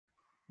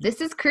This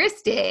is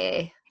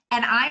Christy.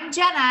 And I'm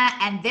Jenna,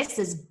 and this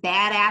is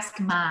Badass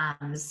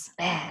Moms.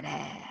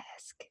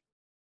 Badass.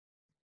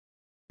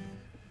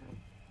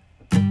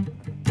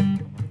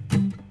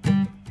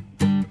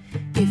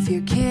 If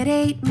your kid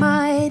ate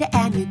mud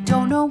and you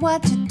don't know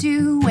what to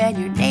do, and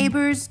your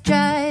neighbors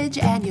judge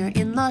and your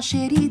in-laws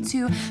shitty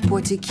too, pour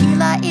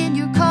tequila in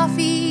your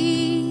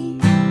coffee.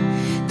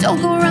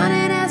 Don't go run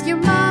and ask your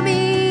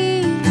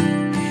mommy.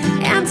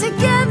 And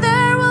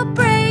together we'll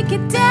break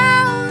it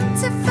down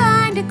to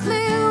find a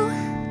clue.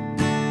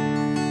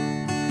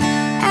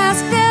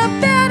 Ask the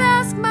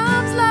badass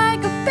moms like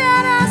a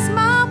badass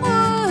mom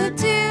would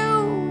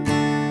do.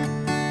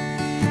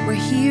 We're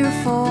here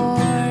for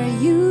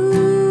you.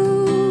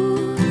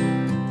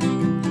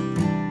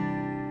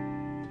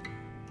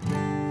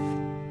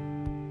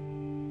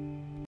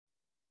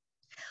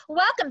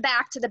 Welcome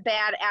back to the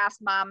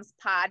Badass Moms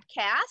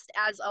podcast.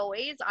 As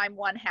always, I'm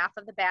one half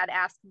of the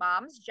Badass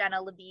Moms,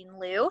 Jenna Levine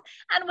Liu,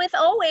 and with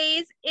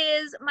always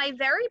is my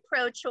very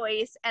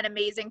pro-choice and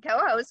amazing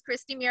co-host,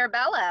 Christy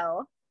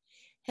Mirabello.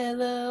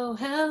 Hello,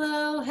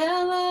 hello,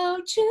 hello,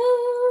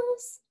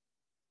 Jews.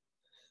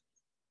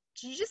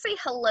 Did you just say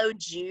hello,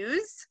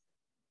 Jews?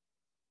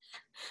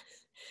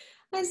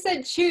 I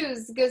said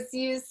choose because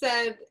you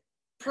said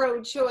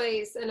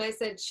pro-choice and I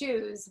said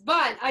choose.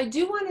 But I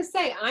do want to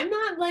say I'm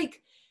not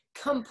like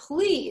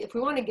complete. If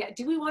we want to get,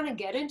 do we want to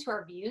get into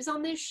our views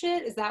on this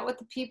shit? Is that what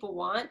the people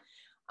want?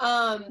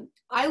 I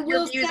will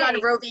Your views say,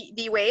 on Roe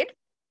v. Wade?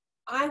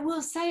 I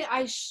will say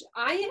I'm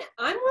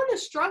on the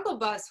struggle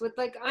bus with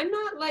like, I'm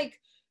not like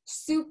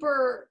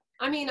super,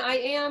 I mean,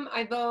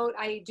 I vote,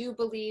 I do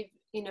believe,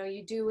 you know,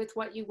 you do with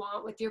what you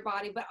want with your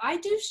body, but I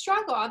do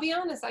struggle. I'll be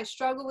honest. I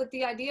struggle with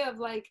the idea of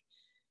like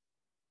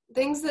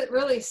things that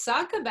really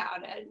suck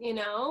about it, you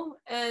know?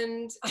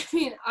 And I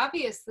mean,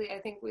 obviously I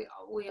think we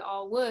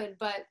all would,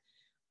 but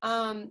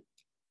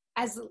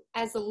as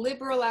a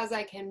liberal as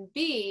I can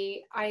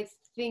be, I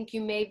think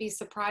you may be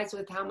surprised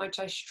with how much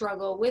I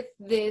struggle with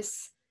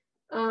this.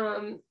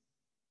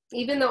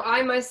 Even though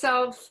I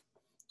myself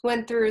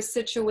went through a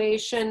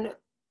situation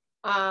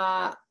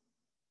where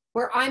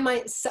I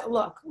might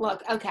look,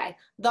 okay,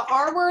 the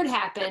R word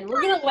happened.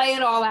 We're going to lay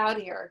it all out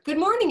here. Good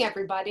morning,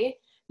 everybody.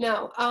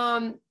 No,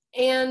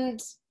 and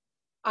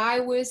I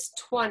was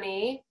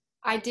 20.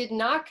 I did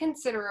not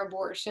consider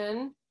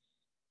abortion,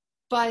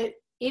 but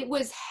it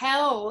was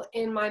hell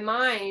in my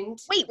mind.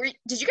 Wait,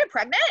 did you get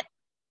pregnant?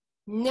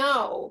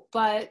 No,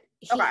 but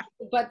Okay.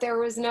 But there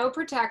was no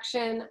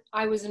protection.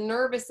 I was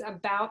nervous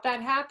about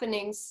that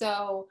happening.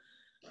 So,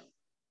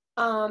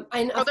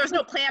 and there's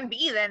no plan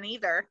B then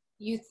either.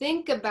 You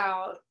think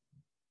about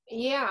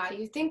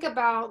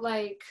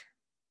like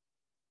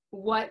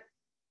what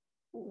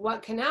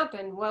can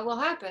happen, what will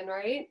happen,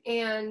 right?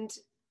 And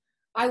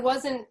I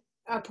wasn't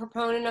a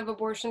proponent of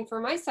abortion for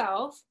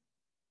myself,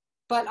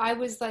 but I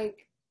was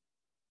like,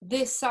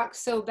 this sucks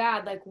so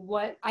bad. Like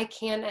what, I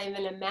can't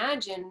even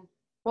imagine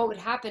what would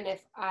happen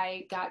if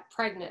I got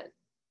pregnant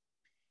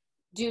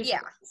due to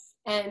this.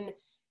 And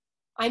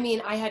I mean,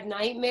 I had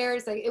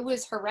nightmares, like it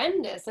was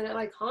horrendous and it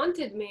like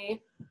haunted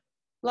me.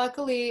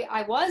 Luckily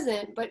I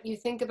wasn't, but you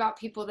think about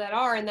people that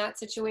are in that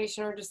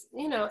situation or just,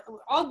 you know,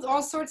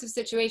 all sorts of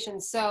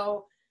situations.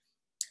 So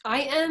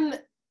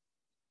I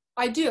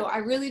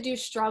really do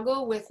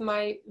struggle with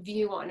my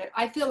view on it.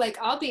 I feel like,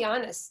 I'll be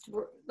honest,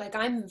 like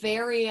I'm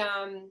very,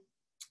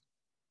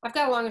 I've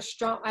got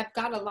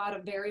a lot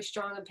of very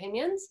strong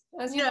opinions,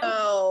 as you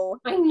know.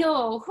 I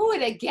know, who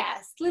would have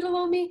guessed, little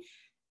old me?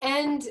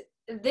 And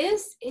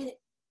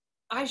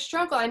I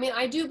struggle. I mean,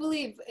 I do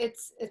believe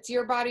it's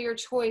your body, your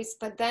choice,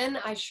 but then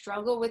I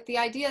struggle with the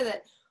idea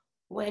that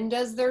when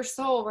does their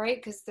soul, right?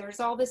 Because there's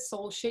all this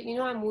soul shit, you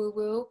know, I'm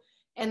woo-woo,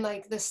 and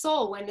like the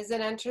soul, when does it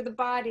enter the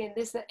body and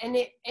this, and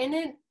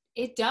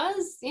it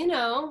does, you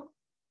know,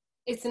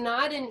 it's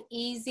not an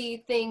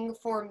easy thing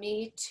for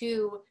me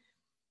to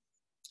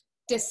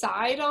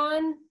decide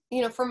on,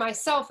 you know, for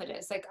myself it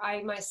is. Like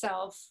I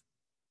myself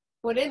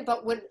wouldn't,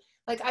 but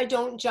like I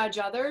don't judge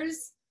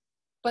others.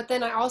 But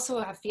then I also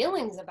have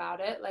feelings about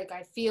it. Like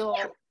I feel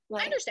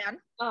like, I understand.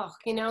 Oh,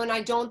 you know, and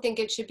I don't think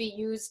it should be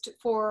used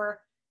for,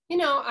 you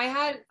know,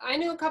 I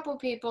knew a couple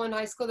people in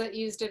high school that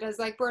used it as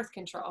like birth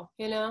control,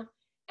 you know,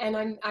 and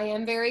I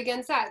am very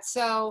against that.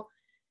 So,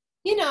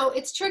 you know,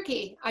 it's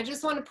tricky. I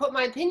just want to put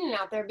my opinion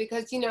out there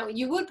because, you know,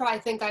 you would probably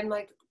think I'm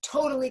like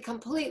totally,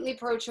 completely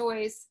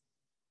pro-choice.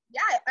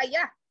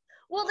 Yeah.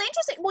 Well, the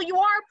interesting, you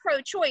are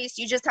pro-choice.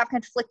 You just have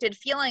conflicted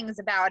feelings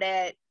about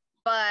it.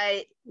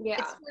 But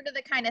it's sort of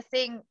the kind of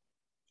thing,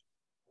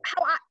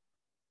 how I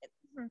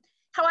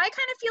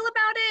kind of feel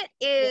about it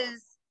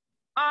is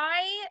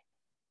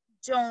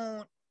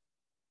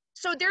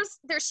so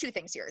there's two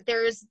things here.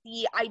 There's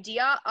the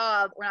idea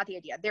of, or not the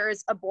idea,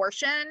 there's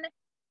abortion,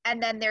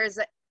 and then there's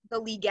the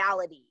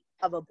legality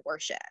of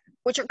abortion,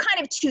 which are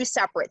kind of two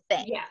separate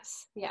things.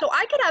 Yes. So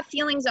I could have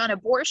feelings on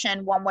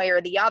abortion one way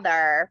or the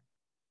other,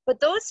 but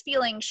those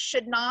feelings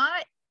should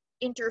not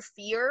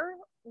interfere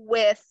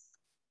with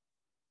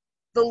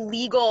the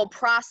legal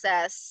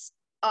process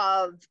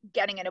of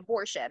getting an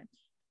abortion.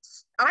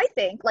 I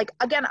think, like,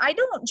 again, I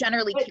don't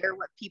generally care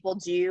what people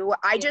do.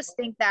 I just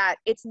think that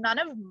it's none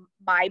of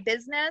my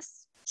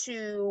business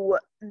to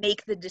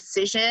make the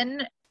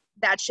decision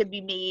that should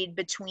be made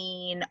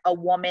between a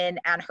woman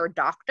and her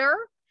doctor.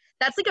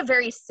 That's like a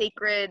very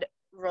sacred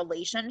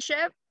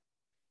relationship.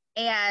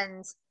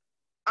 And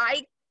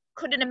I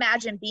couldn't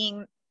imagine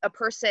being a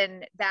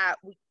person that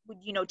would,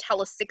 you know,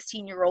 tell a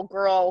 16-year-old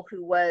girl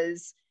who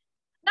was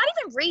not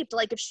even raped,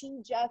 like if she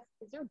just,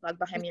 is there a bug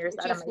behind me or is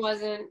that just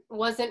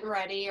wasn't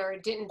ready or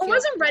didn't or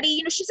wasn't ready,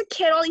 you know, she's a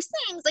kid, all these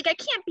things. Like I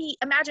can't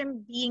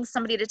imagine being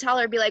somebody to tell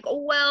her, be like,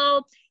 oh,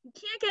 well, you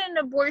can't get an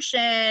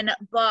abortion,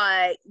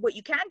 but what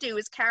you can do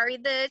is carry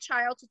the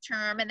child to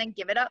term and then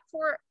give it up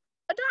for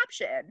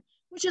adoption,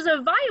 which is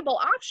a viable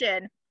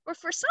option. Or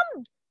for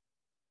some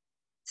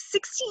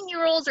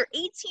 16-year-olds or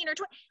 18 or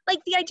 20, like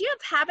the idea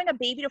of having a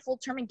baby to full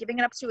term and giving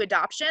it up to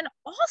adoption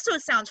also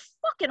sounds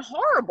fucking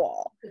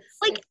horrible.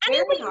 It's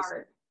very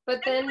hard. But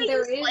then there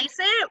is slice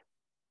it.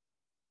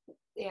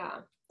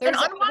 Yeah. And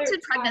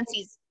unwanted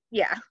pregnancies.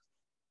 Yeah.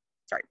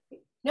 Sorry.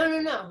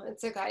 No.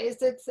 It's okay.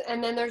 It's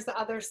and then there's the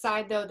other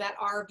side though that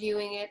are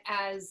viewing it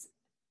as,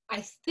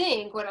 I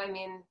think what I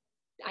mean,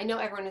 I know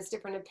everyone has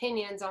different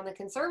opinions on the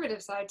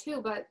conservative side too,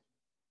 but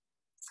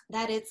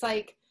that it's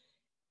like,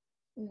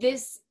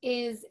 this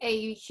is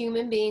a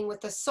human being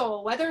with a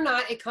soul, whether or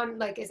not it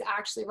is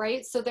actually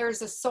right. So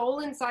there's a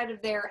soul inside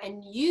of there,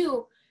 and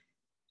you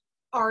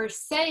are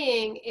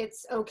saying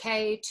it's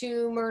okay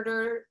to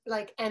murder,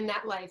 like, end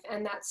that life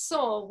and that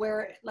soul,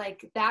 where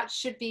like that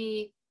should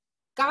be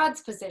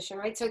God's position,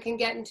 right? So it can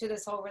get into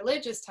this whole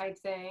religious type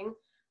thing.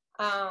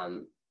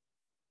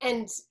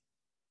 And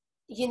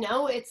you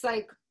know, it's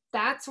like,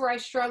 that's where I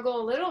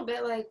struggle a little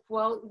bit. Like,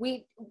 well,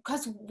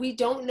 because we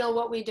don't know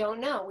what we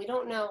don't know. We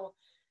don't know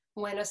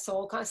when a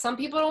soul comes. Some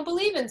people don't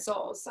believe in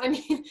souls. I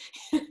mean,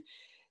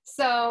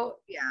 so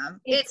yeah,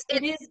 it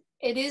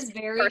is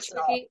very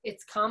tricky.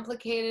 It's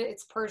complicated.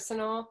 It's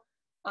personal.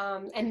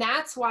 And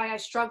that's why I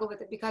struggle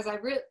with it, because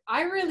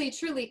I really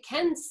truly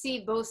can see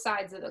both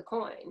sides of the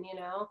coin, you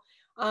know?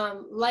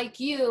 Like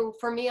you,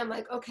 for me, I'm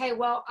like, okay,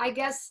 well, I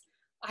guess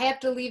I have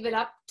to leave it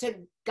up to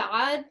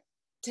God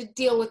to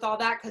deal with all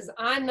that, because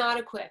I'm not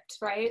equipped,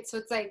 right? So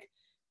it's like,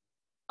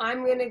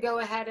 I'm going to go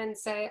ahead and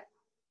say,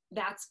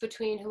 that's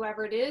between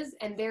whoever it is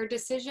and their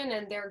decision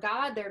and their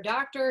God, their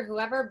doctor,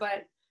 whoever.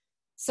 But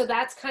so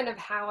that's kind of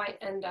how I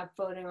end up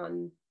voting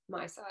on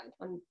my side,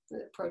 on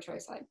the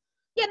pro-choice side.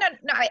 Yeah,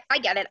 no, I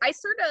get it. I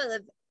sort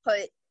of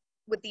put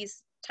with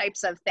these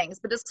types of things,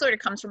 but this sort of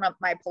comes from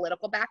my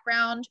political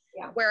background,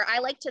 where I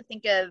like to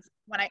think of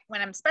when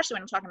I'm especially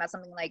when I'm talking about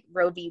something like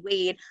Roe v.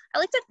 Wade, I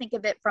like to think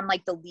of it from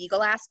like the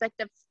legal aspect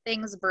of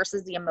things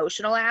versus the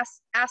emotional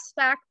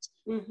aspect.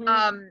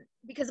 Mm-hmm.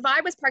 Because if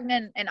I was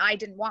pregnant and I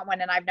didn't want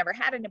one and I've never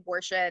had an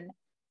abortion,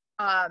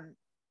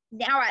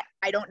 now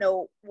I don't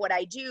know what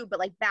I do, but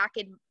like back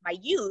in my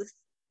youth,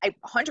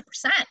 100%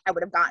 I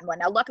would have gotten one.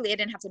 Now, luckily I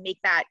didn't have to make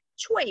that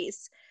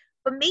choice,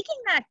 but making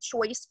that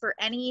choice for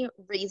any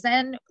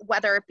reason,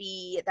 whether it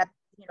be that,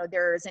 you know,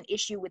 there's an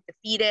issue with the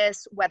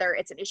fetus, whether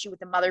it's an issue with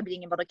the mother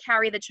being able to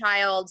carry the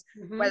child,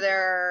 mm-hmm.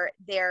 whether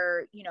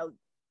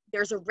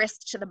there's a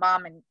risk to the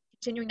mom in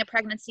continuing the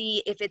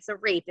pregnancy, if it's a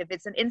rape, if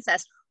it's an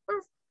incest,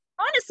 or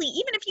honestly,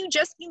 even if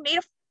you made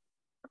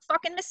a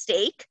fucking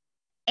mistake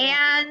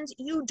and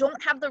you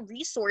don't have the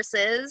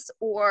resources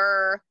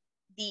or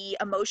the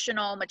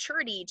emotional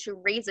maturity to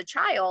raise a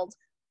child,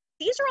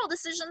 these are all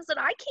decisions that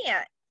I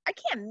can't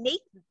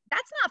make.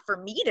 That's not for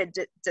me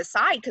to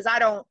decide, because I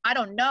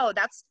don't know.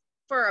 That's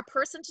for a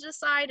person to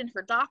decide and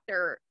her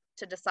doctor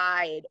to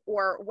decide,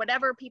 or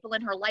whatever people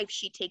in her life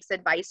she takes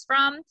advice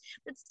from.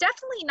 It's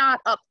definitely not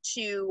up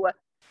to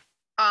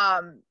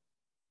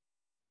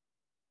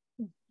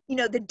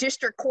the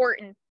district court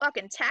in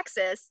fucking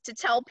Texas to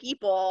tell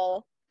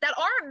people that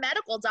are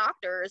medical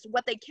doctors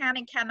what they can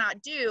and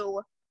cannot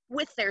do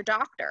with their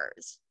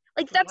doctors.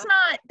 Like, that's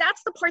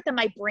the part that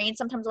my brain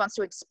sometimes wants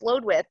to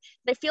explode with.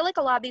 I feel like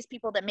a lot of these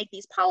people that make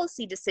these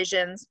policy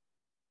decisions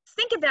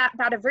think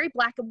about it very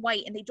black and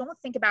white, and they don't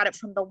think about it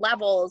from the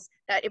levels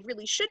that it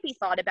really should be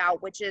thought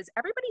about, which is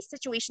everybody's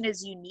situation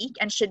is unique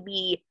and should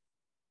be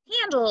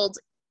handled,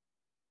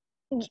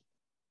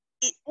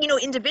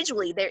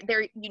 individually.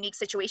 They're unique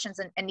situations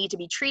and need to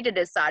be treated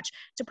as such.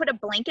 To put a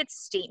blanket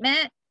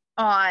statement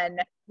on...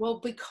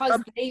 Well,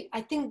 because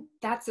I think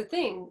that's the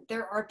thing.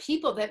 There are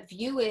people that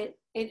view it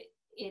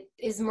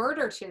is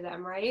murder to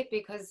them, right?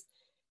 Because,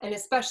 and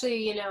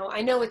especially,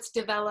 I know it's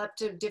developed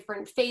to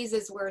different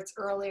phases where it's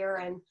earlier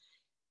and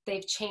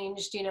they've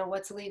changed,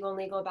 what's legal and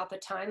legal about the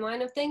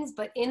timeline of things,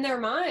 but in their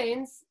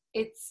minds,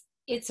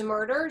 it's a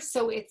murder.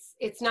 So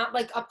it's not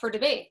like up for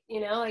debate,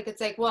 like,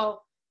 it's like,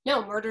 well,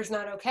 no, murder's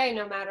not okay,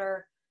 no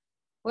matter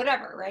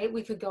whatever, right?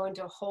 We could go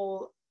into a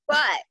whole...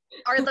 But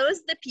are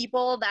those the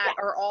people that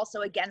are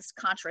also against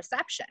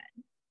contraception?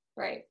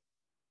 Right.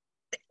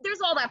 There's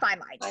all that fine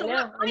line. So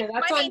I know.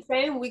 That's what I'm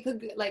saying. We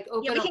could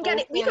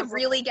we could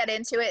really get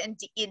into it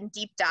in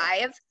deep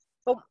dive.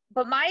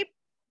 But my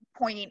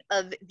point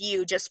of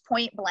view, just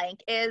point blank,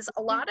 is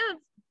a lot of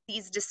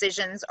these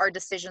decisions are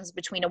decisions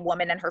between a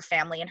woman and her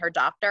family and her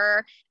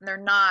doctor, and they're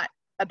not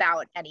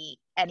about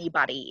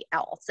anybody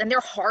else. And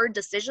they're hard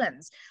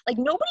decisions. Like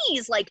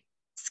nobody's like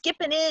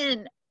skipping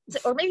in,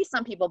 or maybe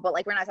some people, but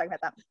like we're not talking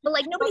about that. But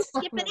like nobody's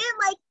skipping in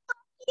like,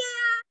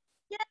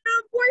 yeah,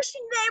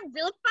 abortion day, I'm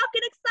really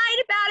fucking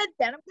excited about it.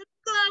 Then I'm gonna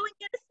go and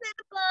get a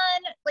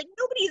Cinnabon. Like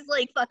nobody's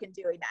like fucking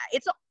doing that.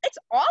 It's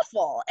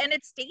awful, and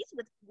it stays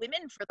with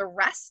women for the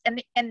rest,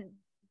 and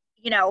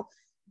you know,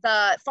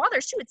 the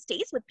fathers too. It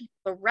stays with people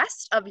the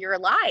rest of your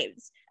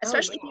lives,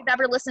 especially if you've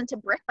ever listened to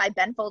Brick by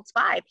Ben Folds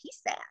 5. He's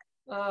sad.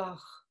 Oh,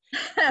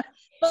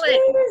 but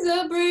she's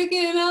a brick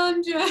and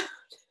I'm drowned.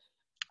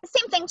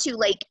 Same thing too,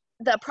 like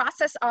the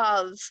process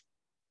of,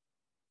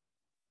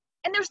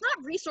 and there's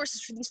not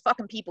resources for these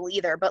fucking people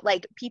either, but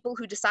like people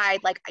who decide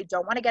like, I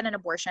don't want to get an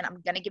abortion,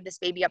 I'm going to give this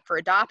baby up for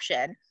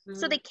adoption.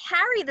 So they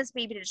carry this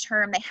baby to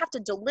term, they have to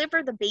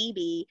deliver the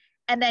baby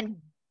and then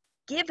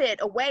give it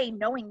away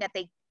knowing that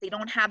they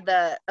don't have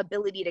the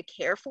ability to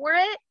care for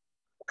it.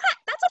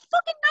 That's a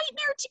fucking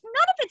nightmare too.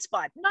 None of it's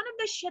fun. None of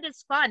this shit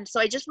is fun. So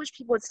I just wish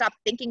people would stop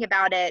thinking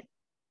about it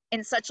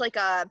in such like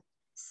a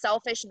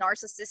selfish,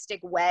 narcissistic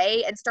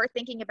way and start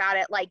thinking about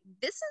it like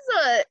this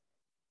is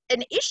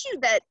an issue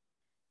that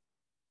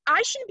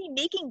I shouldn't be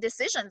making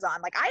decisions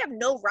on. Like I have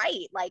no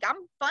right. Like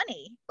I'm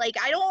funny. Like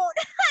I don't know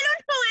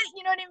it,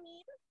 you know what I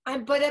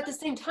mean? But at the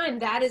same time,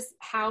 that is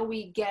how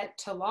we get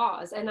to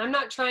laws. And I'm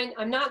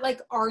not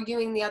like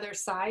arguing the other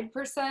side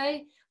per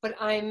se, but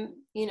I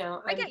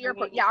get your,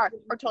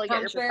 or totally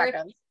get your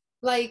perspective.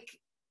 Like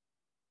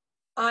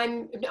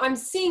I'm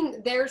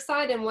seeing their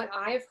side and what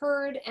I've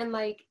heard, and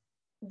like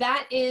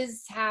that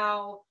is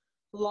how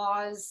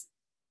laws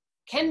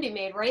can be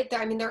made, right?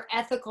 I mean, there are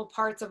ethical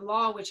parts of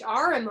law which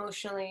are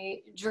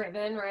emotionally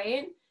driven,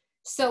 right?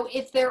 So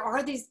if there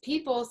are these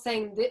people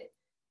saying that,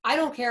 I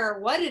don't care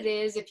what it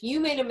is, if you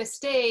made a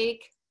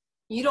mistake,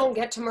 you don't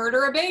get to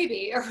murder a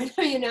baby, or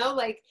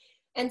like,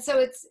 and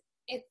so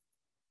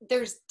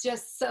there's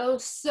just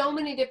so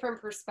many different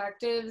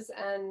perspectives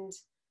and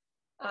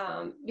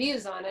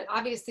views on it.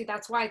 Obviously,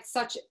 that's why it's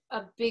such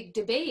a big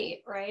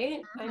debate,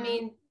 right? Mm-hmm. I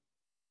mean,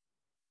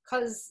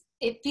 because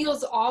it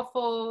feels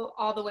awful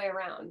all the way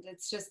around.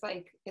 It's just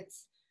like,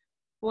 it's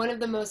one of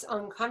the most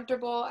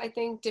uncomfortable, I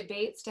think,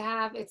 debates to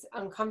have. It's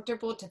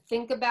uncomfortable to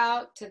think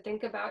about your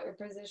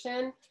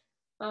position.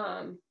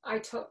 I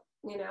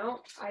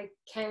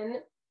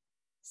can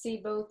see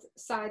both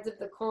sides of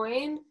the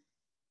coin,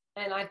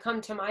 and I've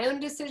come to my own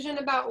decision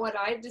about what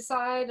I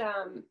decide.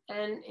 And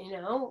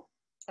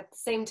at the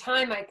same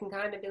time, I can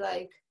kind of be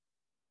like,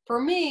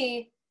 for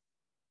me,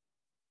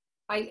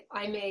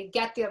 I may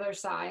get the other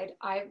side.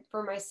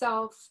 For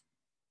myself,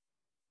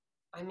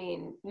 I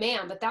mean,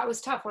 man, but that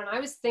was tough. When I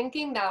was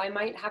thinking that I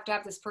might have to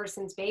have this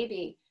person's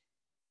baby,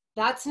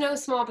 that's no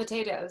small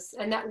potatoes.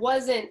 And that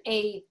wasn't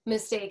a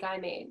mistake I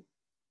made.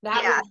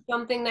 That was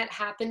something that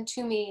happened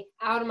to me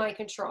out of my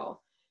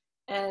control.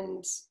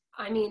 And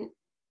I mean,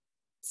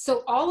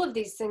 so all of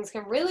these things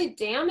can really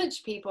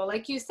damage people.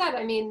 Like you said,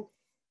 I mean,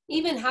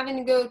 even having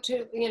to go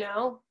to,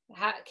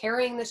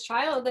 carrying this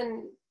child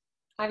and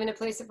having to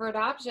place it for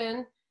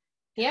adoption.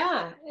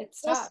 Yeah,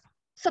 it's tough.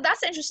 So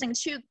that's interesting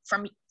too,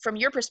 from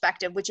your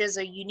perspective, which is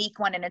a unique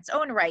one in its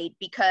own right,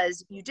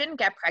 because you didn't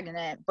get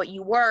pregnant, but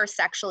you were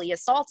sexually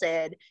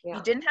assaulted. Yeah.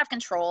 You didn't have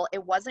control.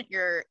 It wasn't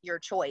your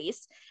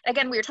choice.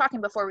 Again, we were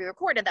talking before we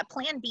recorded that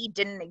Plan B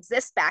didn't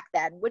exist back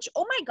then, which,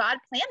 oh my God,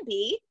 Plan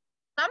B,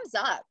 thumbs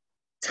up.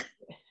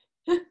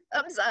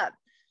 Thumbs up.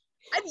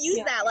 I've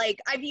used that, like,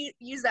 I've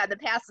used that in the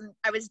past, and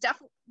I was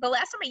definitely, the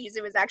last time I used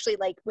it was actually,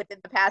 like, within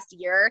the past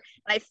year,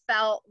 and I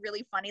felt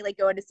really funny, like,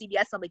 going to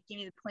CVS, I'm like, give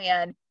me the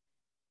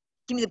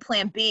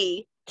plan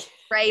B,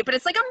 right? But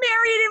it's like, I'm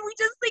married, and we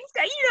just think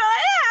that,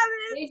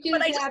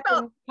 but I just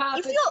felt,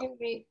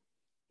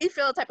 you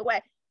feel the type of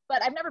way.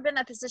 But I've never been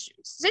in that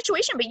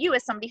situation, but you,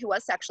 as somebody who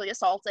was sexually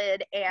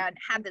assaulted and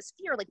had this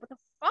fear, like, what the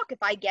fuck if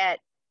I get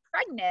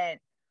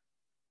pregnant?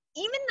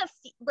 Even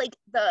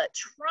the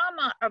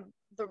trauma of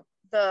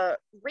the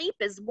rape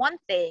is one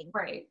thing.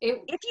 Right.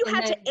 If you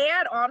had to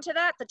add on to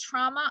that, the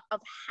trauma of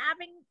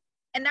having,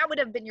 and that would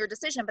have been your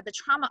decision, but the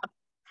trauma of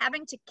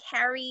having to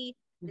carry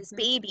this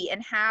baby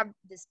and have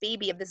this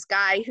baby of this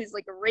guy who's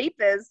like a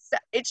rapist,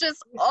 it's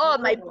just,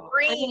 my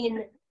brain. I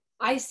mean,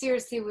 I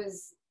seriously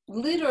was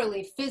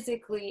literally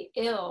physically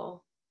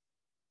ill.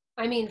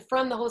 I mean,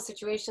 from the whole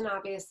situation,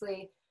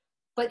 obviously.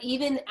 But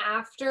even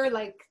after,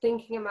 like,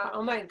 thinking about,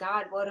 oh my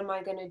God, what am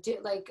I going to do?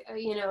 Like,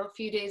 a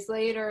few days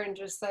later, and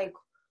just like,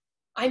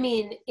 I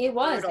mean, it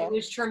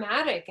was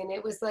traumatic. And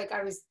it was like,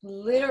 I was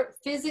literally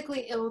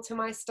physically ill to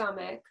my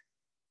stomach.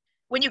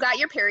 When you got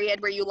your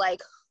period, were you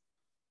like,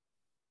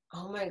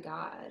 oh my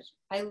God,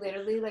 I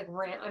literally like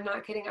I'm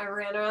not kidding. I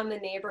ran around the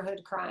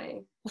neighborhood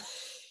crying.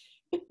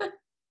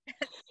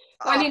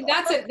 I mean,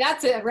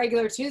 that's a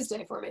regular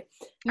Tuesday for me.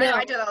 No,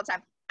 I do that all the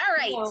time. All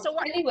right. So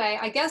anyway,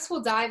 I guess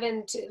we'll dive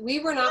into, we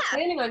were not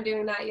planning on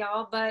doing that,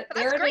 y'all, but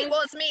that's great.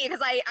 Well, it's me,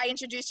 because I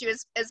introduced you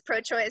as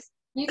pro-choice.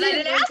 You did. I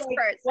didn't ask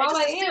first. Well,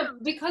 I am,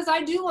 because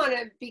I do want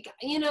to be,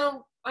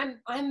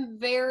 I'm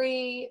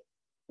very,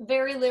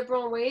 very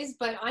liberal in ways,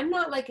 but I'm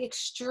not like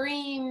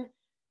extreme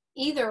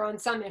either on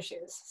some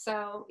issues.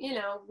 So, you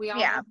know, we all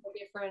have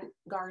different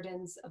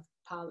gardens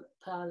of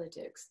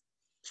politics.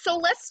 So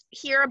let's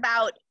hear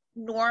about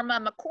Norma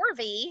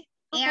McCorvey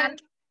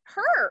and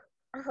her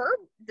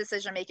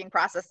decision-making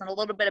process, and a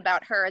little bit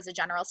about her as a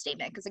general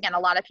statement, because again, a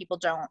lot of people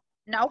don't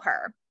know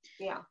her.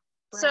 Yeah.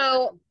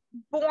 So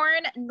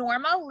born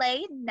Norma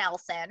Leigh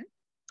Nelson.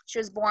 She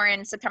was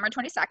born September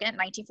 22nd,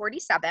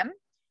 1947.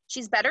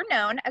 She's better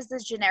known as the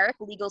generic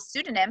legal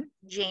pseudonym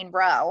Jane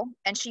Roe,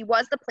 and she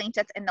was the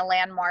plaintiff in the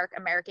landmark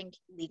American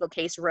legal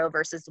case Roe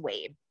versus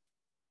Wade.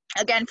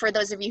 Again, for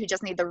those of you who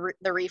just need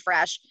the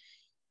refresh,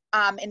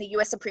 in the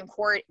U.S. Supreme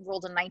Court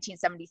ruled in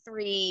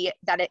 1973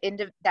 that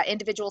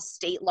individual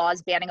state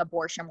laws banning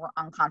abortion were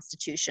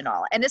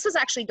unconstitutional. And this was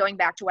actually going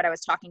back to what I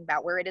was talking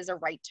about, where it is a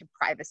right to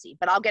privacy.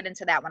 But I'll get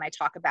into that when I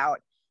talk about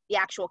the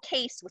actual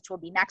case, which will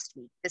be next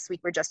week. This week,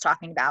 we're just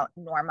talking about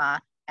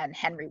Norma and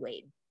Henry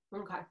Wade.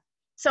 Okay.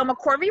 So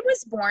McCorvey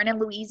was born in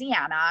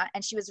Louisiana,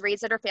 and she was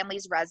raised at her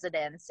family's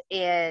residence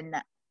in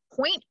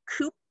Point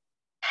Coupe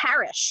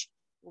Parish,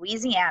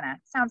 Louisiana.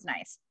 Sounds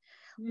nice.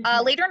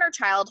 Later in her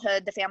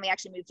childhood, the family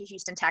actually moved to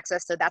Houston,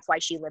 Texas, so that's why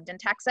she lived in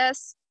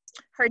Texas.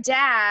 Her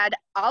dad,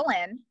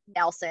 Allen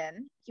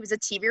Nelson, he was a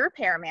TV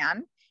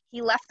repairman.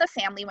 He left the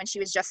family when she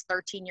was just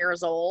 13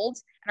 years old,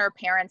 and her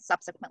parents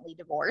subsequently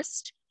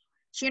divorced.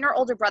 She and her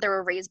older brother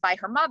were raised by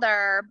her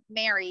mother,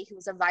 Mary, who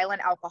was a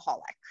violent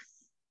alcoholic.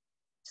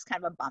 Just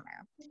kind of a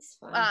bummer.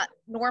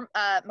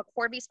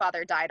 McCorvey's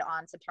father died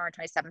on September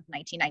 27th,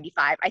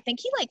 1995. I think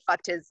he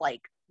fucked his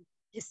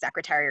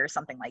secretary or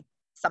something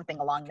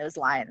along those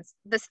lines.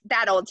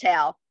 That old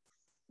tale.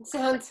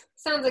 Sounds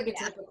like a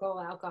typical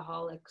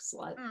alcoholic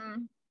slut.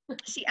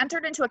 She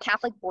entered into a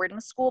Catholic boarding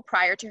school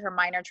prior to her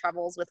minor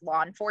troubles with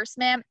law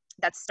enforcement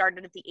that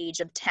started at the age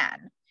of 10.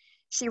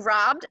 She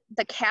robbed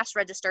the cash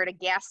register at a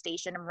gas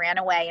station and ran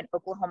away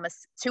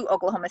to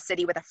Oklahoma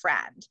City with a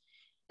friend.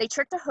 They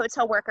tricked a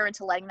hotel worker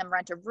into letting them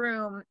rent a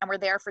room and were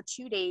there for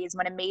 2 days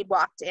when a maid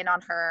walked in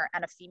on her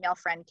and a female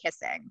friend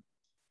kissing.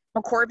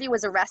 McCorvey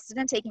was arrested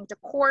and taken to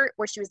court,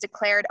 where she was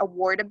declared a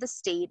ward of the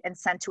state and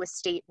sent to a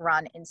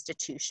state-run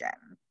institution.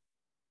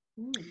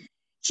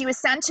 She was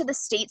sent to the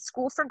State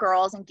School for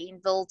Girls in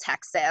Gainesville,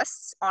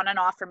 Texas, on and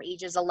off from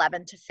ages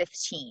 11 to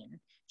 15.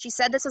 She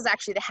said this was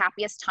actually the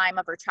happiest time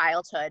of her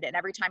childhood, and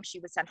every time she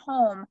was sent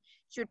home,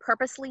 she would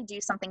purposely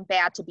do something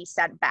bad to be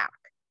sent back.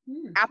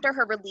 After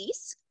her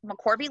release,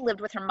 McCorvey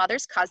lived with her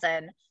mother's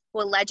cousin,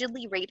 who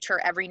allegedly raped her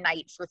every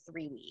night for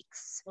 3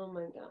 weeks. Oh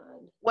my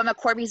God. When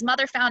McCorvey's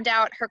mother found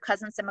out, her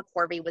cousin said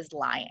McCorvey was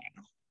lying.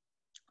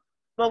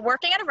 While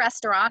working at a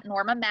restaurant,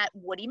 Norma met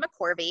Woody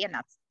McCorvey, and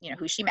that's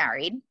who she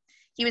married.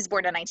 He was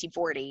born in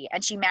 1940,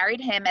 and she married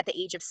him at the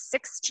age of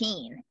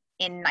 16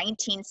 in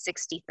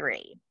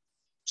 1963.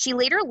 She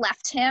later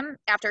left him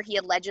after he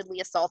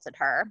allegedly assaulted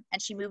her,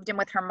 and she moved in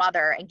with her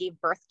mother and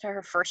gave birth to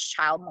her first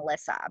child,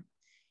 Melissa.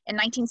 In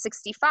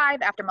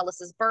 1965, after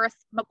Melissa's birth,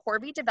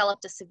 McCorvey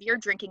developed a severe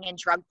drinking and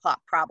drug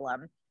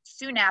problem.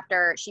 Soon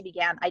after, she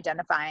began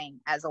identifying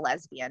as a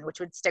lesbian,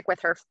 which would stick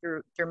with her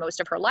through most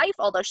of her life,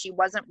 although she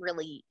wasn't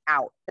really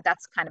out, but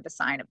that's kind of a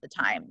sign of the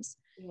times.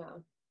 Yeah.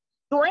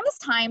 During this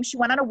time, she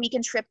went on a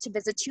weekend trip to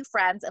visit 2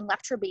 friends and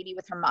left her baby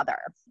with her mother.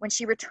 When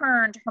she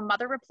returned, her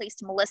mother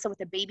replaced Melissa with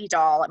a baby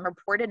doll and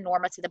reported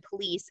Norma to the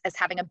police as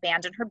having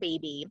abandoned her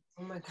baby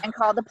and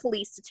called the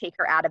police to take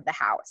her out of the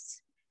house.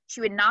 She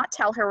would not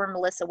tell her where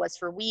Melissa was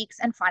for weeks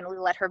and finally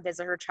let her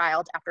visit her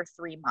child after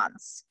 3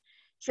 months.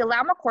 She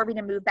allowed McCorvey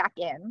to move back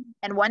in,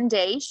 and one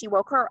day she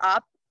woke her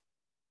up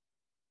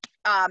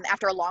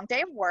after a long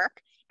day of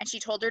work, and she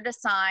told her to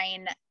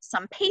sign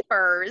some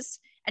papers,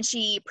 and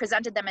she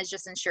presented them as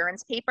just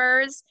insurance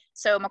papers.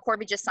 So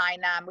McCorvey just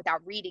signed them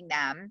without reading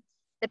them.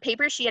 The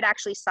papers she had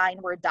actually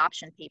signed were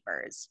adoption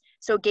papers.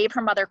 So it gave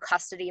her mother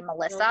custody of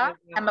Melissa,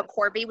 and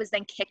McCorvey was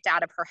then kicked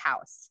out of her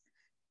house.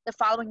 The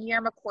following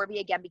year, McCorvey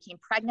again became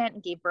pregnant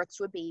and gave birth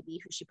to a baby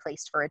who she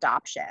placed for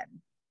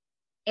adoption.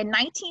 In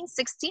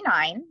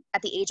 1969,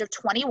 at the age of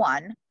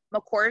 21,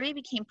 McCorvey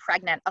became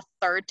pregnant a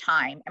 3rd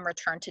time and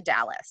returned to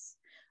Dallas.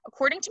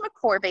 According to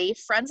McCorvey,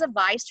 friends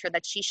advised her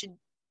that she should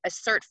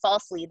assert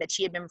falsely that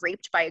she had been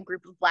raped by a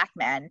group of Black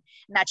men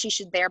and that she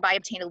should thereby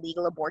obtain a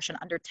legal abortion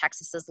under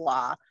Texas's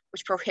law,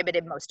 which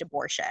prohibited most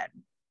abortion.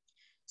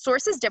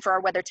 Sources differ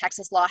whether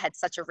Texas law had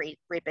such a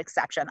rape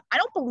exception. I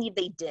don't believe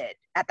they did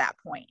at that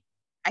point.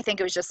 I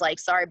think it was just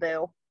sorry,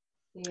 boo.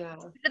 Yeah.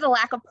 Due to the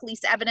lack of police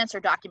evidence or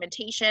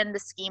documentation, the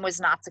scheme was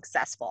not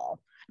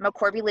successful.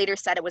 McCorvey later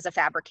said it was a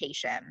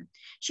fabrication.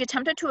 She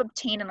attempted to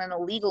obtain an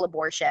illegal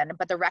abortion,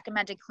 but the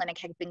recommended clinic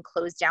had been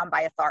closed down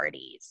by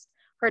authorities.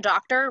 Her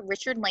doctor,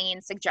 Richard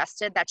Lane,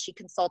 suggested that she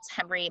consult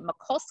Henry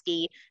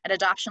Mikulski, an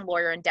adoption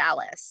lawyer in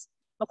Dallas.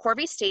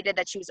 McCorvey stated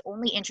that she was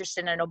only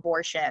interested in an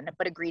abortion,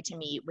 but agreed to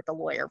meet with the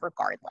lawyer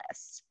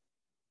regardless.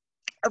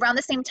 Around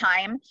the same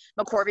time,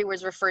 McCorvey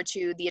was referred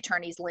to the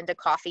attorneys Linda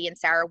Coffey and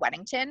Sarah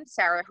Weddington,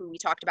 Sarah, who we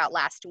talked about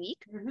last week.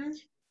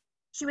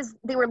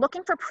 they were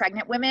looking for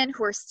pregnant women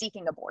who were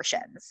seeking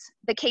abortions.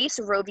 The case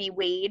Roe v.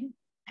 Wade,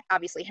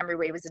 obviously Henry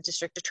Wade was a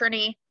district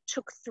attorney,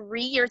 took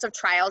 3 years of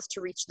trials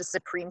to reach the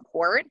Supreme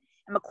Court,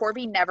 and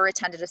McCorvey never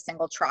attended a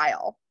single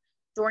trial.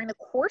 During the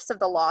course of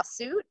the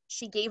lawsuit,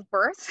 she gave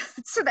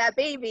birth to that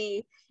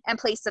baby and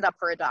placed it up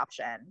for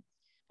adoption.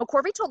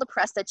 McCorvey told the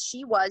press that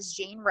she was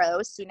Jane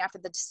Roe soon after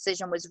the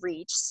decision was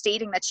reached,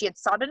 stating that she had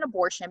sought an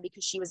abortion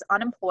because she was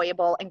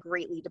unemployable and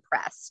greatly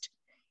depressed.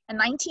 In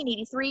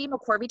 1983,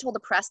 McCorvey told the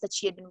press that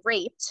she had been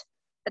raped,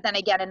 but then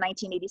again in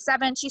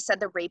 1987, she said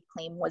the rape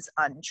claim was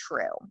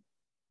untrue.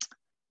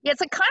 Yeah,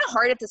 it's like kind of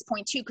hard at this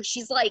point too, because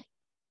she's like,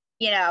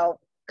 you know,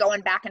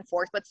 going back and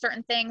forth with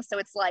certain things. So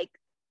it's like,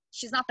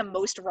 she's not the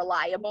most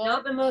reliable.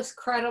 Not the most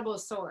credible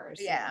source.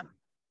 Yeah.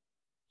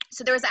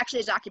 So there was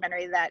actually a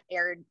documentary that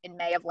aired in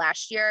May of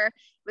last year.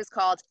 It was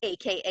called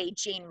AKA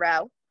Jane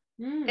Roe.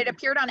 It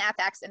appeared on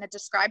FX, and it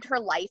described her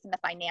life and the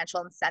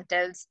financial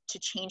incentives to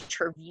change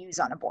her views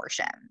on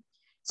abortion.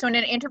 So in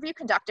an interview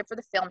conducted for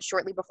the film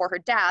shortly before her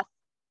death,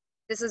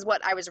 this is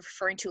what I was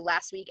referring to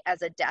last week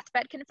as a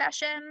deathbed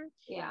confession.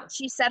 Yeah.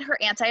 She said her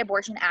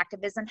anti-abortion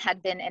activism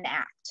had been an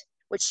act,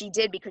 which she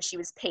did because she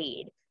was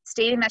paid,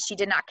 stating that she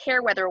did not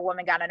care whether a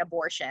woman got an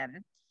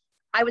abortion.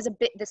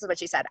 This is what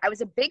she said, I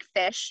was a big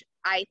fish.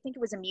 I think it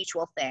was a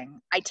mutual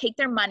thing. I take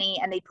their money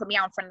and they put me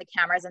out in front of the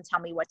cameras and tell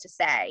me what to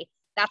say.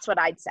 That's what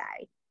I'd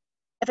say.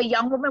 If a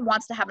young woman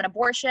wants to have an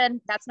abortion,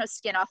 that's no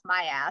skin off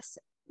my ass.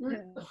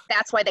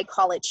 That's why they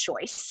call it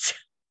choice.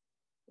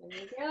 There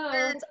you go.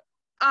 And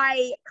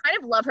I kind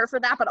of love her for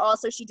that, but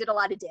also she did a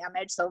lot of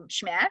damage, so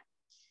schmeh.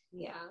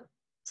 Yeah.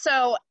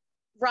 So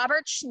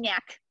Robert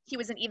Schneck, he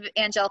was an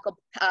evangelical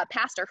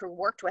pastor who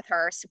worked with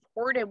her,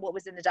 supported what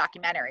was in the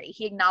documentary.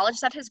 He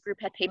acknowledged that his group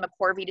had paid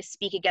McCorvey to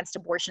speak against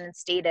abortion and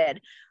stated,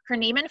 her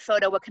name and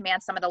photo would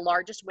command some of the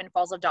largest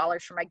windfalls of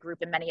dollars for my group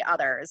and many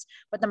others,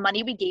 but the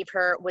money we gave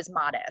her was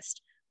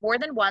modest. More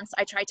than once,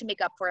 I tried to make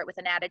up for it with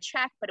an added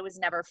check, but it was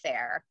never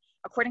fair.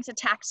 According to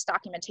tax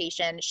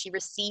documentation, she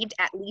received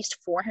at least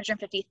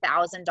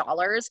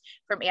 $450,000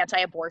 from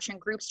anti-abortion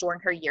groups during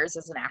her years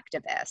as an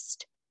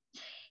activist.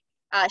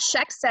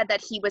 Scheck said that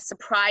he was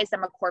surprised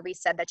that McCorvey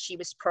said that she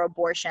was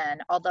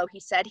pro-abortion, although he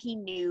said he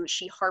knew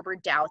she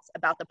harbored doubts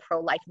about the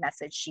pro-life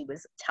message she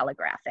was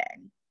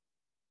telegraphing.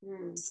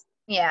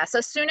 Yeah, so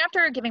soon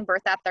after giving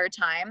birth that third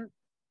time,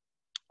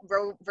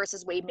 Roe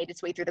versus Wade made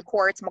its way through the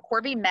courts.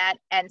 McCorvey met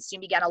and soon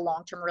began a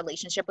long-term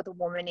relationship with a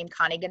woman named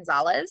Connie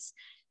Gonzalez.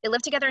 They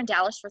lived together in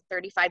Dallas for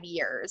 35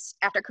 years.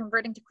 After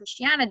converting to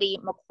Christianity,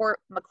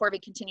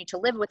 McCorvey continued to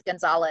live with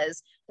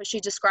Gonzalez, but she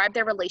described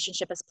their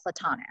relationship as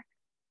platonic.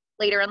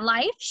 Later in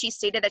life, she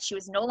stated that she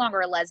was no longer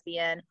a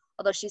lesbian,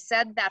 although she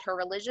said that her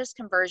religious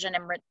conversion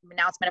and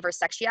renouncement of her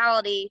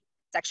sexuality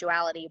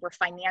were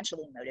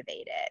financially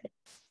motivated.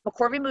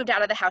 McCorvey moved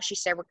out of the house she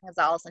shared with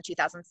Gonzalez in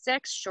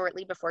 2006,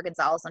 shortly before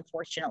Gonzalez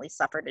unfortunately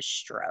suffered a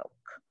stroke.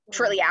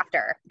 Shortly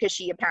after, because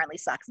she apparently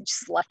sucks and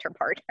just left her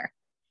partner.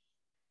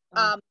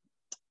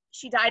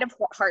 She died of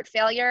heart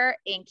failure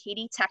in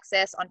Katy,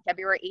 Texas on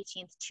February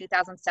 18th,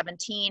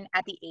 2017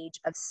 at the age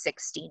of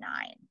 69.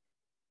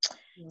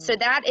 So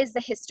that is the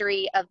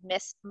history of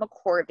Miss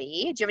McCorvey.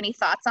 Do you have any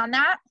thoughts on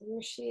that?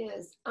 Here she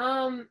is.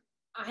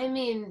 I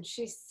mean,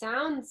 she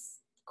sounds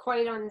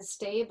quite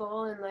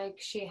unstable, and like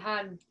she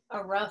had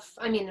a rough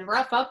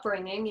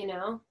upbringing, you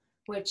know,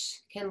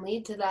 which can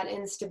lead to that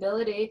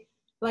instability.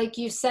 Like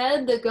you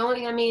said,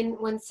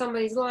 when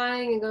somebody's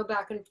lying and go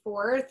back and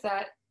forth,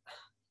 that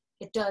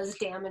it does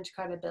damage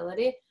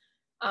credibility.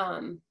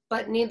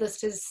 But needless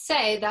to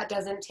say, that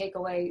doesn't take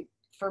away,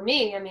 for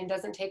me,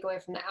 doesn't take away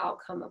from the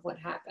outcome of what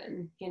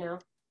happened, you know?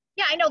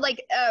 Yeah, I know,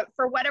 like,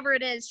 for whatever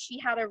it is, she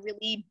had a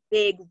really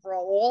big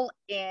role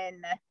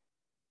in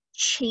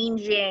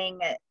changing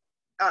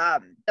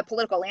the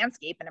political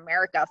landscape in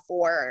America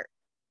for,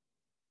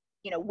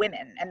 you know,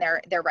 women and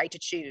their right to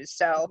choose.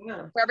 So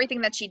for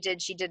everything that she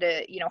did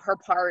her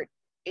part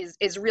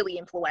is really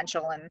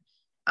influential, and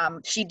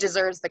she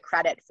deserves the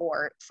credit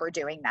for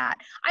doing that.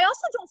 I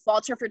also don't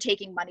fault her for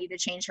taking money to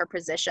change her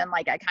position.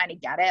 Like, I kind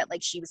of get it.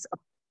 Like, she was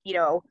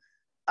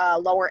a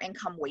lower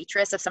income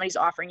waitress. If somebody's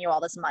offering you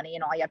all this money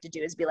and all you have to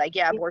do is be like,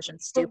 yeah,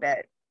 abortion's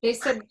stupid. They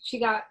said she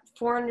got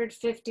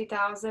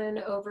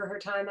 $450,000 over her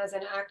time as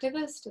an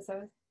activist. Is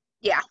that?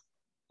 Yeah.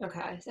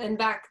 Okay. And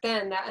back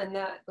then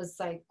that was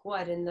like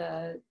what, in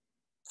the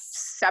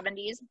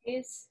 70s?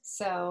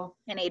 So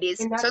in 80s.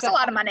 So it's a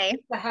lot of money.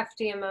 A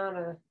hefty amount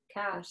of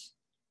cash.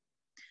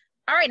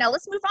 All right, now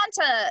let's move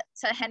on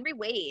to Henry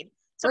Wade.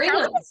 So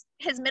apparently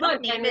his middle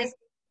name is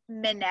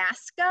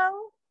Manasco.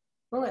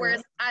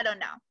 Whereas, I don't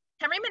know.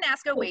 Henry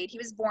Manasco Wade, he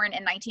was born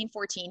in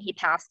 1914. He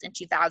passed in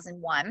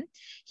 2001.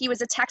 He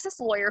was a Texas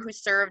lawyer who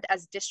served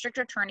as district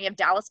attorney of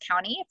Dallas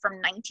County from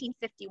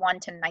 1951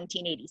 to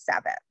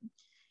 1987.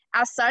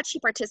 As such, he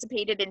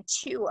participated in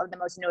 2 of the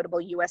most notable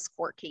U.S.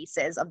 court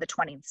cases of the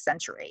 20th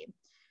century.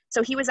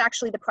 So he was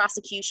actually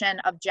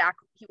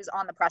he was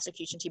on the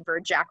prosecution team for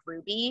Jack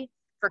Ruby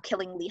for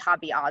killing Lee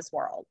Harvey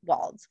Oswald.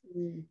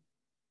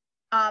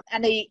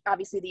 And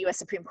obviously the U.S.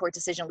 Supreme Court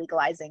decision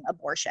legalizing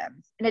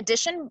abortion. In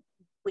addition,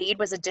 Wade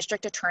was a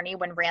district attorney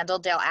when Randall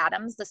Dale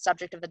Adams, the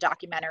subject of the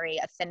documentary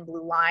A Thin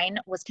Blue Line,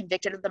 was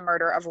convicted of the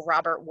murder of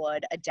Robert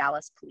Wood, a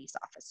Dallas police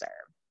officer.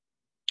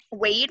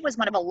 Wade was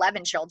one of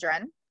 11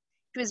 children.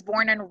 He was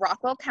born in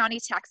Rockwell County,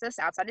 Texas,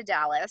 outside of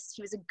Dallas.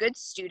 He was a good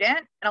student,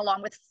 and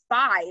along with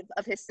 5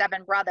 of his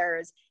 7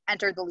 brothers,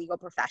 entered the legal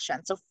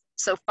profession.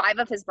 So 5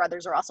 of his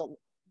brothers are also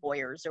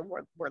lawyers or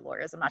were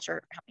lawyers. I'm not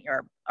sure how many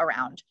are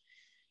around.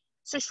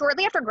 So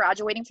shortly after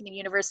graduating from the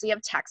University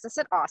of Texas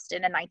at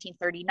Austin in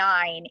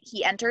 1939,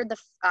 he entered the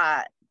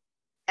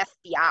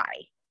FBI.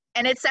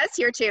 And it says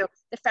here too,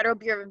 the Federal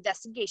Bureau of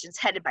Investigations,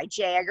 headed by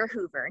J. Edgar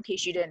Hoover, in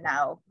case you didn't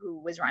know who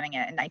was running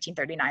it in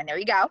 1939. There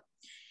you go.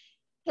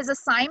 His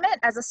assignment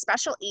as a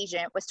special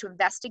agent was to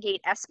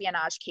investigate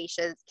espionage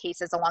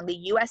cases along the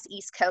U.S.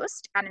 East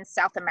Coast and in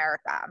South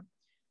America.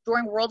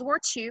 During World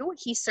War II,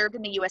 he served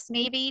in the U.S.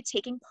 Navy,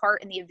 taking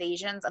part in the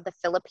invasions of the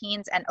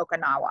Philippines and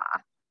Okinawa.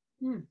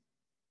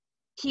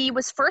 He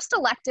was first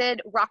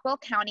elected Rockwell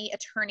County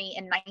Attorney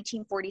in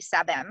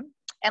 1947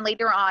 and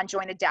later on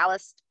joined the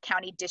Dallas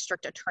County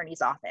District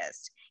Attorney's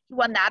Office. He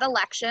won that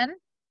election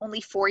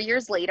only 4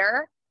 years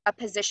later, a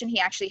position he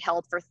actually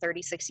held for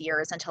 36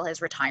 years until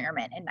his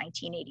retirement in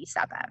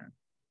 1987.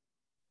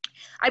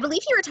 I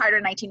believe he retired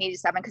in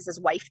 1987 because his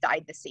wife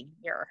died the same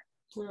year.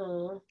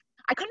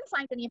 I couldn't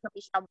find any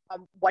information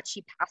on what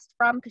she passed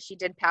from because she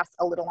did pass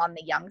a little on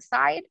the young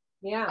side.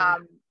 Yeah.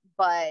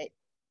 But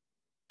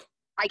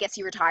I guess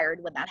he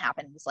retired when that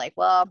happened. He was like,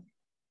 well,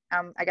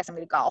 I guess I'm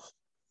going to golf.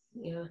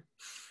 Yeah.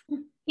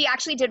 He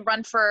actually did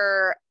run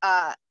for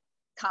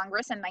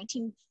Congress in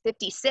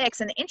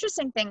 1956. And the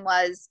interesting thing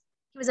was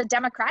he was a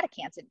Democratic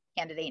candidate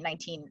in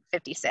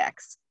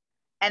 1956.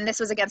 And this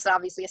was against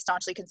obviously a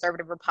staunchly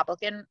conservative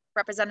Republican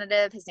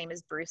representative. His name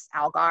is Bruce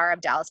Algar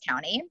of Dallas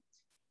County.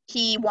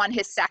 He won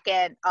his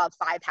second of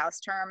 5 House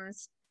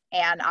terms.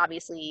 And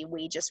obviously,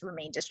 we just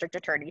remained district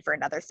attorney for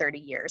another 30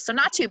 years. So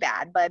not too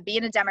bad, but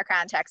being a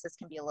Democrat in Texas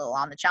can be a little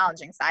on the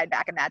challenging side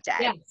back in that day.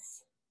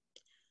 Yes.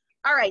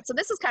 All right, so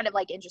this is kind of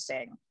like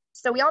interesting.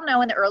 So we all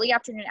know in the early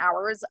afternoon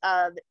hours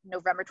of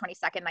November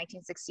 22nd,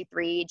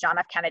 1963, John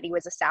F. Kennedy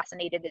was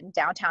assassinated in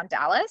downtown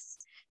Dallas.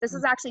 This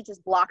is actually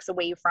just blocks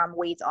away from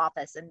Wade's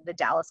office in the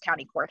Dallas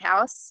County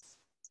Courthouse.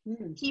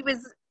 He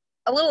was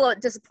a little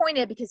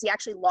disappointed because he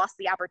actually lost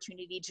the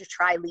opportunity to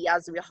try Lee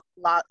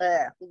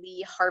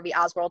Harvey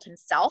Oswald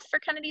himself for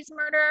Kennedy's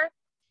murder.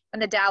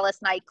 And the Dallas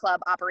nightclub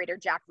operator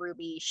Jack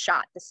Ruby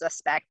shot the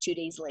suspect 2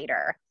 days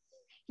later.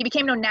 He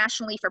became known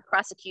nationally for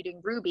prosecuting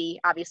Ruby,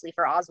 obviously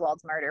for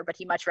Oswald's murder, but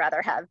he'd much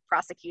rather have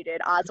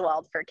prosecuted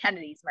Oswald for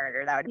Kennedy's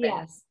murder. That would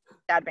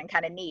have been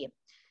kind of neat.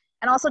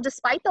 And also,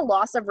 despite the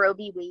loss of Roe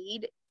v.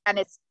 Wade and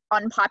its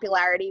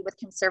unpopularity with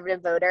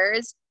conservative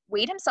voters,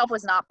 Wade himself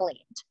was not blamed.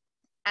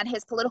 And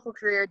his political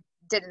career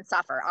didn't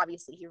suffer.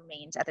 Obviously, he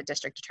remained at the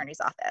district attorney's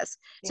office.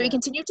 So he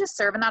continued to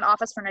serve in that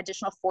office for an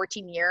additional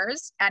 14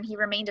 years, and he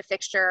remained a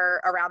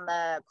fixture around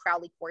the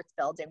Crowley Courts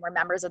building, where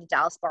members of the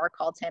Dallas Bar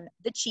called him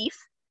the Chief.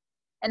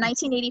 In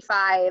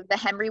 1985, the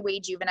Henry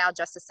Wade Juvenile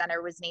Justice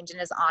Center was named in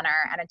his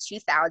honor, and in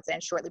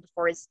 2000, shortly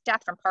before his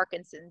death from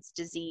Parkinson's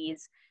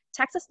disease,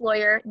 Texas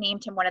Lawyer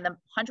named him one of the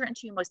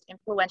 102 most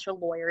influential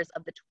lawyers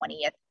of the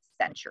 20th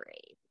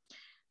century.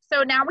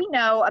 So now we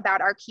know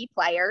about our key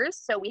players.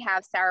 So we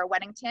have Sarah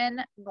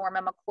Weddington,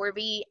 Norma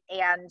McCorvey,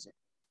 and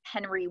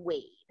Henry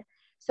Wade.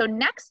 So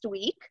next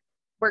week,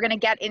 we're going to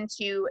get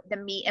into the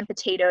meat and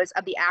potatoes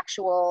of the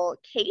actual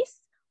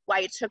case, why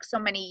it took so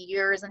many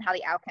years and how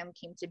the outcome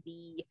came to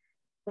be,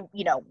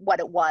 you know,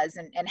 what it was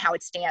and how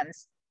it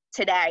stands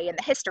today in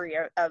the history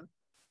of,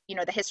 you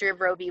know, the history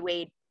of Roe v.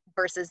 Wade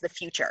versus the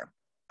future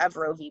of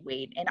Roe v.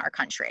 Wade in our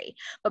country.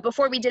 But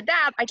before we did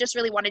that, I just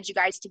really wanted you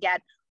guys to get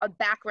a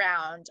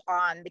background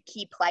on the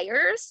key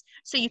players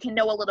so you can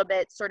know a little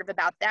bit sort of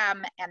about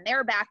them and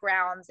their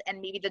backgrounds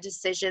and maybe the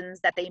decisions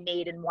that they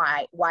made and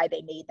why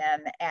they made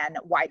them and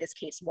why this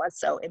case was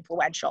so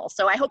influential.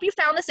 So I hope you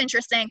found this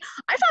interesting.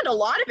 I found a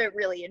lot of it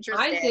really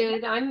interesting. I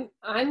did.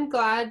 I'm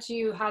glad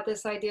you had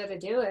this idea to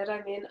do it.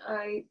 I mean,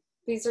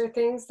 these are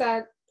things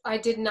that I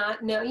did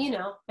not know, you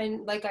know,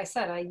 and like I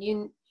said, I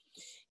knew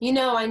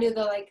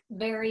the like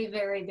very,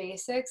 very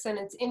basics, and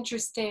it's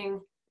interesting.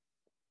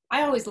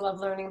 I always love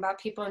learning about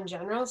people in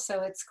general,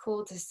 so it's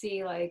cool to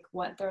see like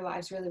what their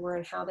lives really were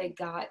and how they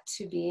got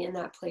to be in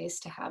that place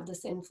to have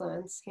this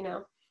influence, you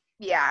know?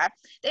 Yeah.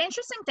 The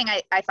interesting thing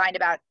I find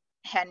about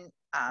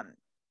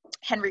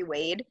Henry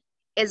Wade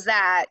is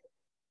that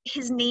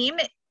his name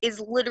is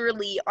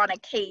literally on a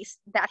case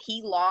that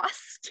he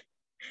lost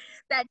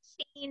that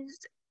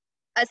changed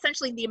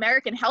essentially the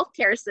American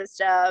healthcare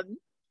system.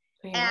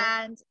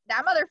 Yeah. And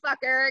that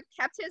motherfucker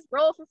kept his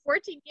role for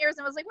 14 years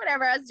and was like,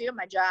 whatever, I was doing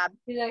my job.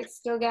 He like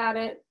still got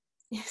it.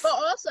 But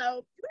also,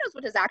 who knows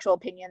what his actual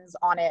opinions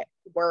on it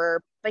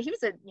were, but he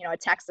was a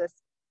Texas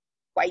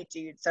white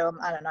dude. So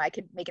I don't know, I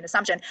could make an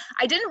assumption.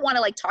 I didn't want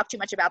to like talk too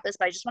much about this,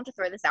 but I just want to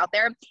throw this out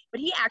there.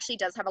 But he actually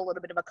does have a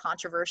little bit of a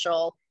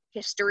controversial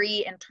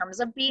history in terms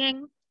of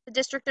being the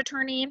district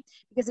attorney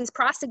because he's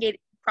prosecuted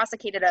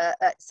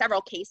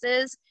several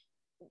cases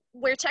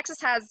where Texas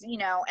has, you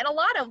know, and a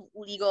lot of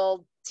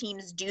legal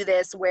teams do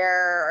this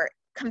where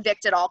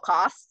convict at all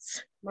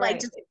costs, Right.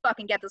 like just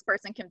fucking get this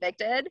person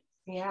convicted.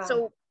 Yeah.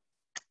 So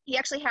he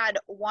actually had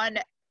one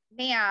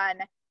man,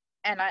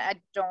 and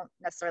I don't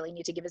necessarily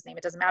need to give his name,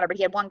 it doesn't matter, but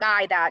he had one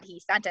guy that he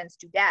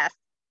sentenced to death,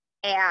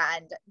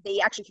 and they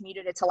actually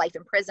commuted it to life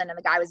in prison, and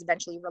the guy was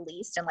eventually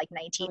released in like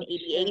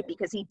 1988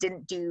 because he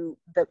didn't do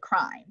the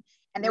crime.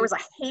 And there was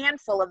a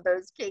handful of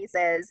those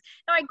cases.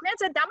 Now,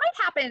 granted, that might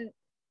happen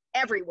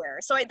everywhere.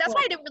 So that's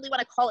why I didn't really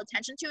want to call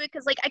attention to it,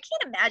 because like I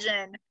can't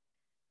imagine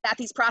that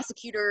these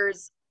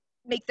prosecutors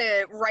make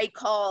the right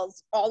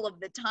calls all of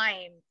the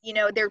time. You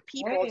know, they're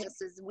people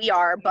just as we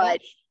are, but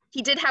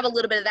he did have a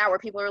little bit of that where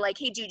people are like,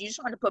 hey, dude, you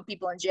just wanted to put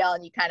people in jail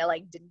and you kind of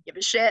like didn't give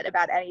a shit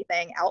about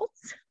anything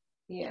else.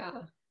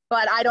 Yeah.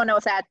 But I don't know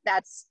if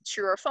that's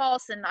true or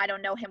false, and I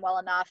don't know him well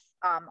enough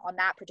on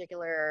that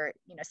particular,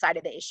 you know, side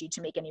of the issue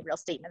to make any real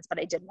statements, but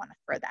I did want to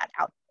throw that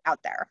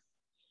out there.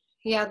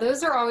 Yeah,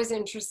 those are always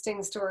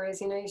interesting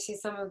stories. You know, you see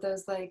some of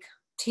those like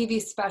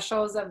TV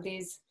specials of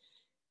these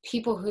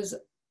people whose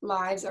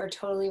lives are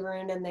totally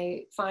ruined and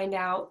they find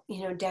out,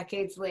 you know,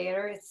 decades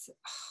later.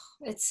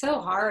 It's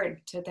so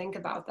hard to think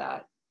about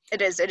that.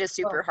 It is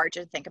super hard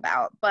to think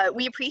about, but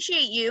we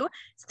appreciate you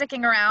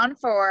sticking around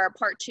for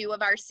part 2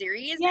 of our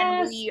series.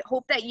 And we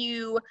hope that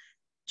you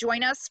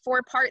join us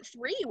for part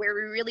 3, where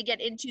we really get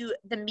into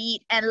the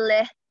meat and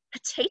the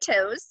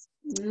potatoes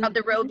of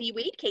the Roe v.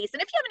 Wade case.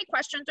 And if you have any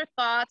questions or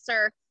thoughts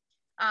or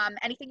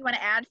anything you want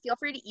to add, feel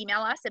free to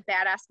email us at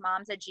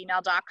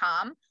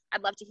badassmoms@gmail.com.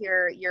 I'd love to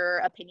hear your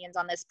opinions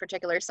on this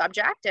particular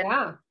subject.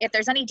 And if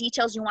there's any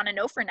details you want to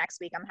know for next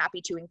week, I'm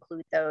happy to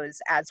include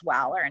those as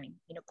well, or any,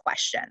 you know,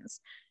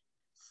 questions.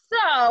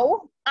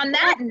 So on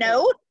that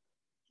note,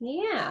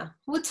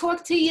 we'll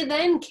talk to you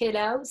then,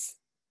 kiddos.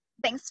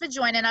 Thanks for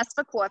joining us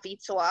for Coffee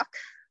Talk.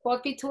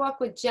 Coffee Talk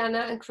with Jenna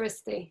and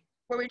Christy,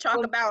 where we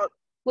talk about.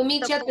 We'll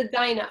meet you at the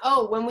diner.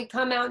 Oh, when we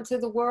come out into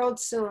the world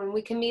soon,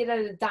 we can meet at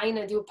a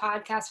diner, do a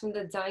podcast from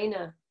the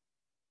diner.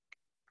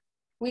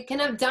 We can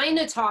have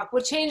Diner Talk.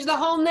 We'll change the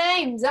whole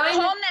name.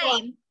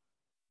 Name.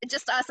 It's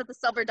just us at the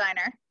Silver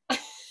Diner,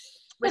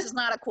 which is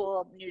not a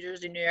cool New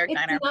Jersey, New York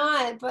diner. It's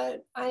not,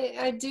 but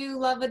I do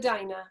love a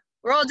diner.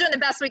 We're all doing the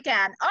best we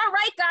can. All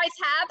right, guys,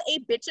 have a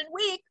bitchin'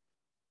 week.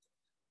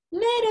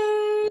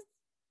 Later.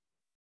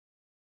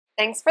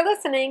 Thanks for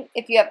listening.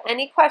 If you have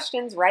any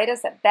questions, write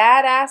us at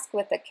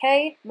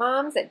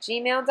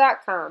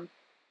badaskmoms@gmail.com.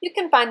 You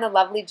can find the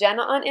lovely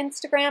Jenna on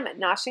Instagram at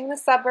Noshing the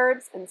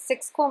Suburbs and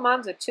 6 Cool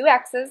Moms with 2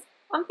 X's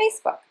on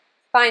Facebook.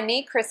 Find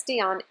me,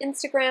 Christy, on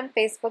Instagram,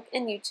 Facebook,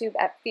 and YouTube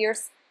at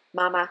Fierce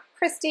Mama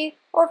Christy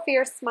or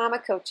Fierce Mama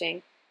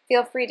Coaching.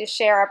 Feel free to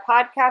share our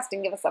podcast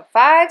and give us a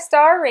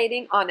 5-star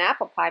rating on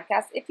Apple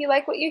Podcasts if you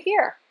like what you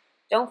hear.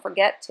 Don't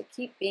forget to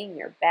keep being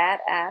your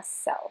badass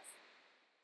self.